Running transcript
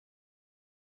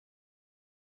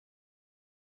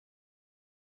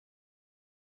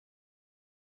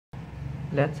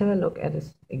Let's have a look at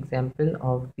this example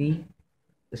of the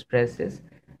stresses,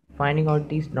 finding out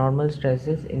these normal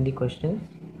stresses in the questions.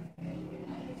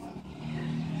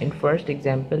 In first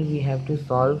example, we have to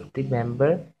solve the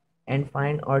member and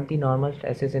find out the normal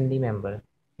stresses in the member.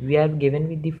 We are given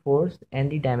with the force and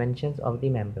the dimensions of the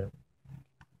member.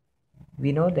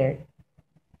 We know that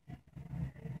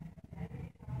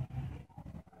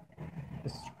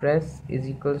stress is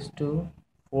equals to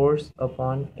force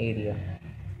upon area.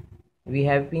 We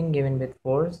have been given with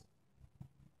force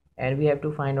and we have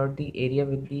to find out the area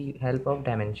with the help of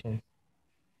dimensions.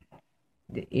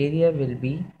 The area will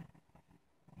be,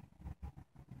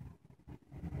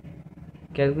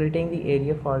 calculating the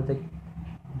area for the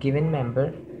given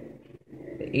member,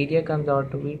 the area comes out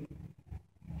to be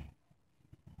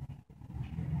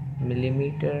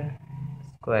millimeter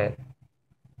square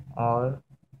or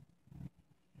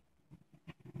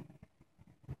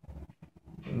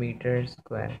meter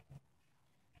square,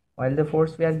 while the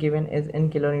force we are given is in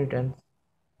kilonewtons.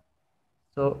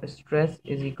 So stress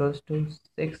is equals to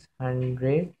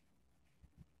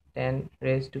 610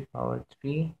 raised to power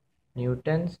 3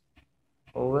 newtons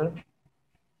over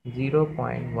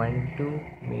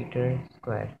 0.12 meter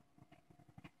square.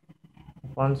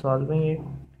 Upon solving it,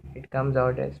 it comes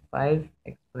out as 5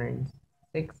 exponent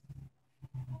 6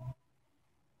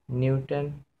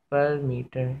 Newton per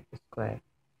meter square,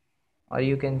 or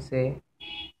you can say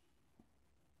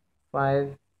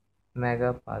 5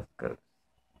 megapascals,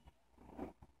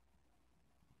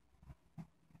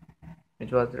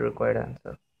 which was the required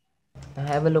answer. Now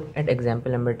have a look at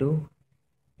example number 2.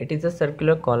 It is a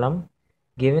circular column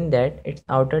given that its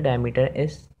outer diameter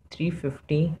is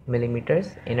 350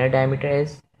 millimeters, inner diameter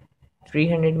is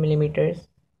 300 millimeters,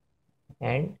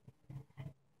 and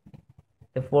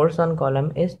the force on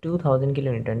column is 2000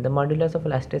 kilonewton. The modulus of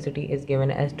elasticity is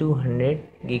given as 200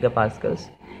 gigapascals.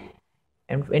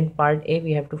 And in part A,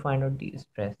 we have to find out the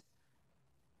stress.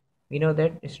 We know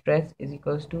that stress is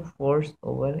equals to force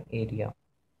over area.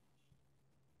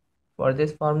 For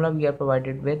this formula, we are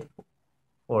provided with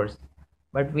force,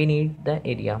 but we need the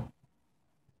area.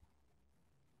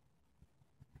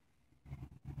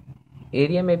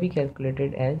 Area may be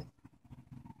calculated as,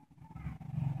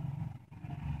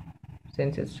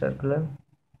 since it's circular,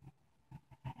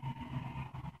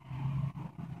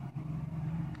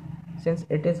 since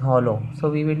it is hollow, so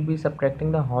we will be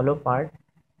subtracting the hollow part.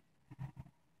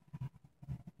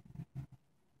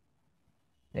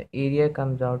 The area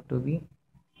comes out to be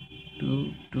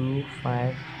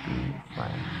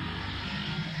 22525.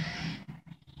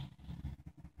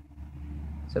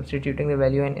 Substituting the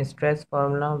value in stress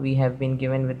formula, we have been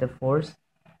given with the force,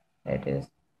 that is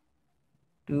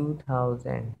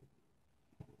 2000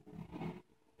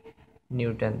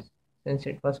 newtons. Since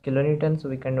it was kilonewtons, so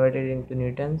we converted it into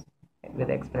newtons with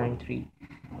exponent 3.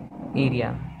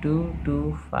 Area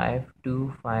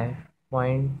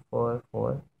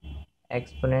 22525.44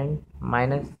 exponent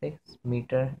minus 6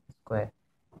 meter square.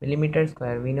 Millimeter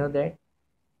square, we know that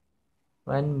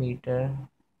 1 meter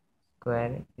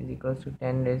square is equals to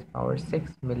 10 raised power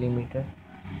 6 millimeter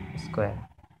square.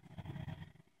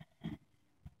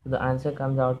 So the answer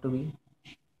comes out to be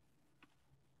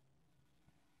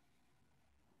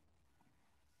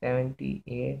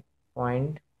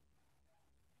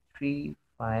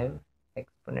 78.35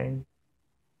 exponent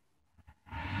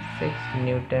 6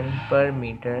 Newton per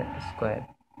meter square,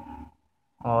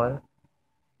 or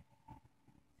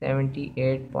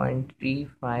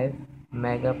 78.35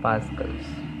 megapascals.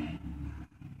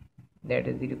 That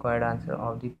is the required answer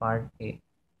of the part A.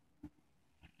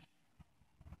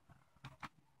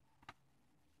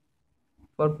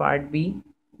 For part B,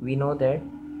 we know that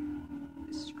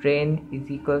strain is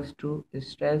equals to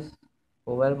stress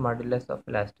over modulus of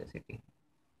elasticity.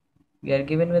 We are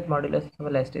given with modulus of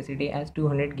elasticity as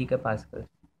 200 gigapascals.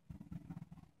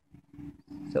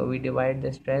 So we divide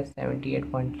the stress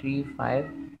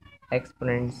 78.35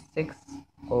 exponent 6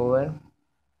 over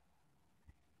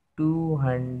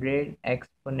 200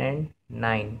 exponent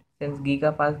 9, since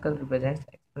gigapascal represents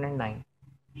exponent 9.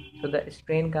 So the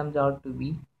strain comes out to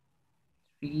be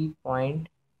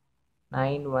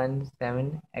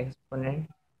 3.917 exponent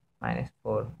minus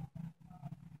 4.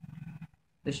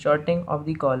 The shortening of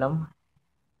the column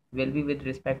will be with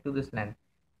respect to this length.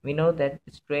 We know that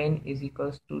strain is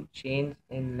equals to change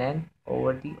in length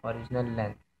over the original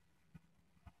length.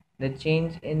 The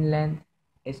change in length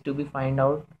is to be find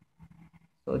out.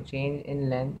 So change in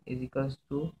length is equals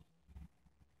to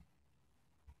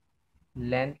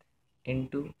length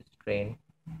into strain.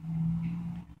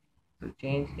 So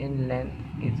change in length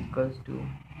is equals to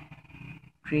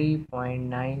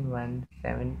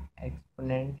 3.917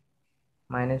 exponent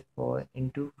minus 4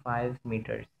 into 5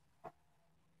 meters.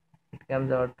 It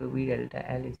comes out to be delta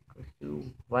L is equals to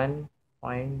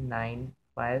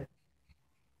 1.95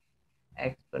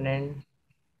 exponent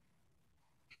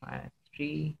minus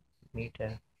 3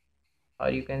 meter, or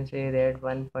you can say that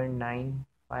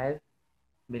 1.95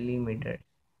 millimeters.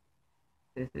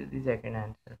 This is the second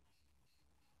answer.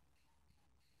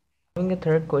 Having a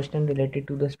third question related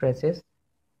to the stresses,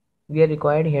 we are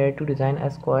required here to design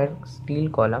a square steel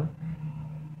column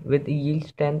with a yield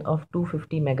strength of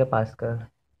 250 megapascal.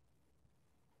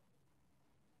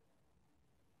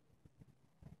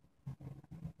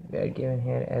 We are given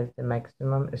here as the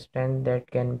maximum strength that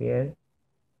can bear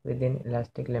within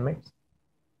elastic limits,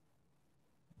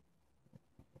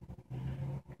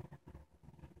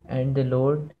 and the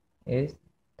load is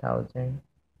 1000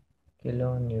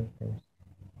 kilonewtons,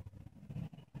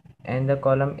 and the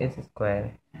column is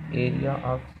square. Area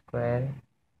of square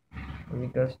is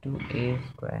equals to a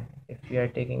square. If we are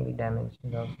taking the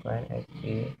dimensions of square as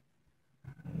a,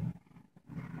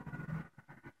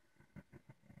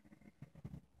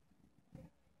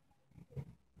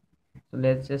 so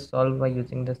let's just solve by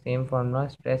using the same formula.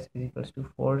 Stress is equals to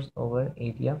force over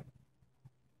area.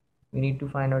 We need to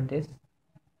find out this.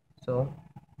 So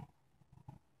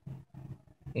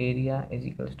area is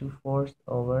equals to force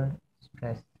over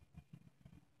stress.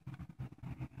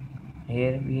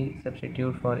 Here we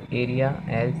substitute for area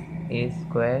as a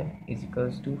square is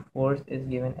equals to force is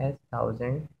given as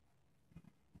 1000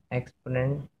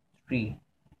 exponent 3.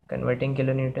 Converting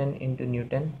kilonewton into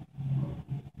newton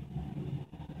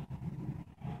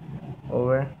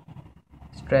over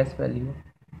stress value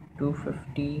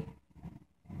 250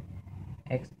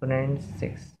 exponent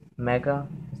 6. Mega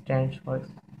stands for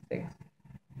 6.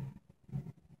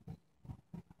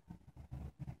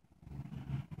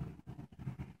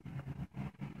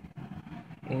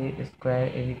 A square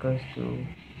is equals to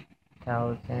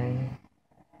 1000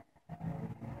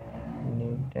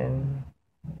 newton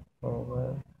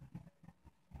over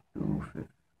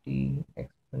 250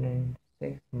 exponent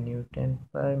 6 newton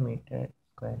per meter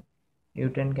square.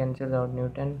 Newton cancels out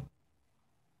Newton.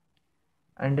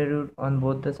 Under root on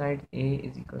both the sides, a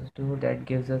is equals to, that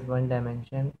gives us one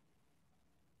dimension,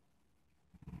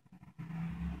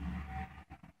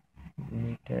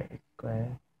 meter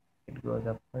square. It goes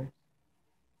upwards.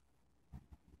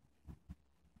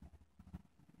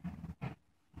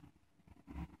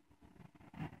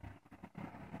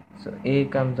 So a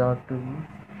comes out to be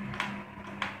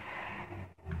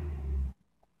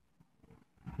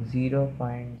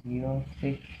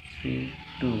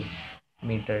 0.0632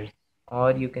 meters,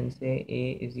 or you can say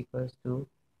a is equals to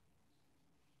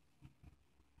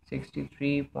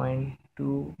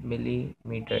 63.2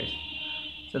 millimeters.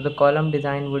 So the column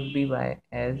design would be by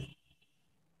as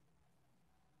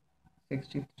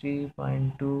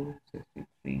 63.2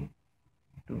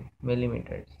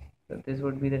 millimeters. So this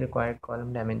would be the required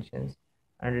column dimensions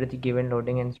under the given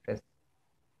loading and stress.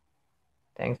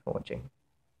 Thanks for watching.